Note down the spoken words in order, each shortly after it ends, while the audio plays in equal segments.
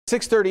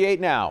6:38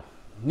 now.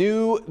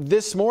 New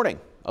this morning,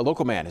 a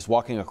local man is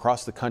walking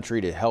across the country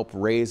to help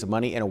raise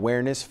money and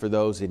awareness for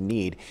those in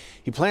need.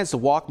 He plans to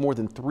walk more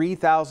than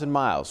 3,000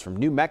 miles from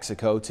New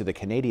Mexico to the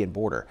Canadian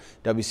border.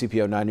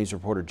 WCPO 9 News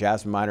reporter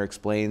Jasmine Miner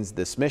explains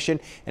this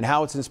mission and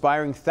how it's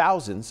inspiring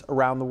thousands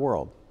around the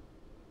world.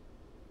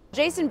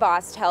 Jason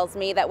Voss tells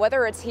me that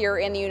whether it's here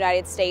in the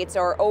United States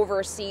or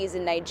overseas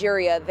in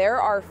Nigeria,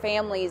 there are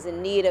families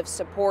in need of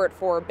support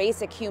for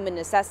basic human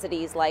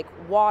necessities like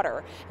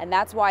water. And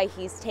that's why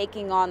he's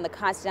taking on the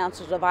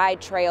Continental Divide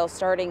Trail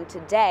starting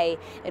today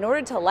in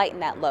order to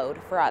lighten that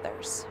load for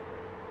others.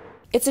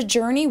 It's a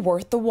journey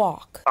worth the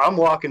walk. I'm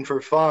walking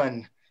for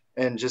fun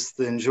and just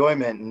the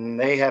enjoyment, and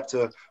they have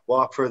to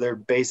walk for their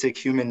basic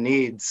human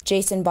needs.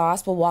 Jason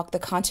Voss will walk the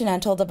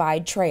Continental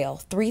Divide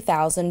Trail,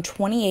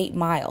 3,028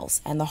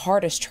 miles, and the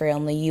hardest trail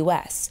in the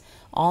U.S.,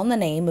 all in the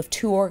name of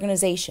two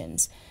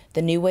organizations,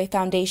 the New Way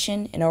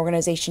Foundation, an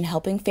organization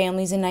helping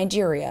families in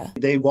Nigeria.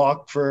 They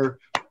walk for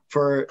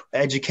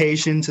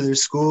education to their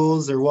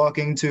schools. They're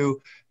walking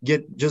to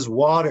get just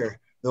water.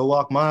 They'll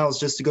walk miles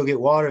just to go get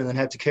water and then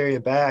have to carry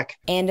it back.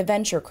 And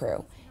Adventure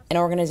Crew, an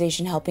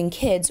organization helping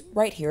kids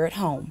right here at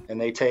home. And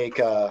they take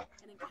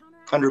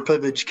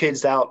underprivileged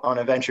kids out on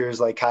adventures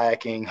like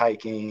kayaking,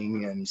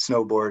 hiking, and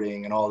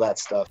snowboarding and all that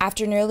stuff.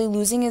 After nearly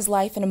losing his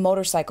life in a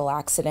motorcycle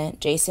accident,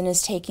 Jason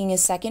is taking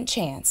his second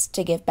chance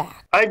to give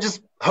back. I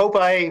just hope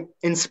I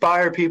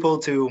inspire people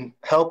to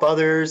help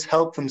others,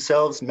 help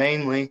themselves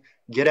mainly,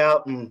 get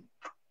out and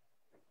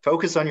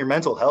focus on your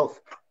mental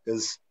health,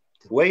 because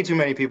way too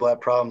many people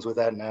have problems with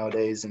that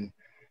nowadays, and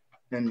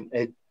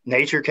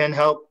nature can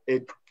help.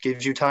 It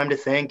gives you time to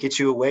think, gets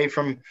you away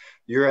from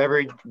your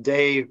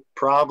everyday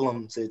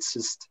problems.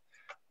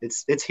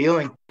 It's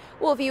healing.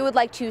 Well, if you would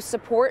like to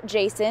support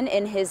Jason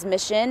in his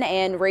mission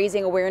and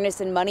raising awareness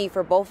and money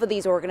for both of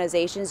these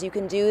organizations, you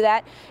can do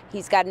that.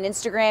 He's got an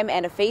Instagram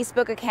and a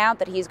Facebook account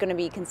that he's going to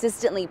be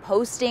consistently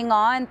posting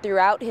on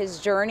throughout his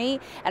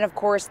journey. And of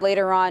course,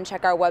 later on,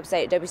 check our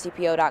website at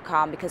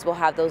WCPO.com because we'll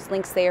have those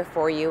links there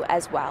for you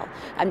as well.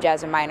 I'm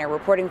Jasmine Miner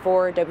reporting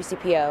for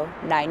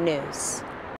WCPO 9 News.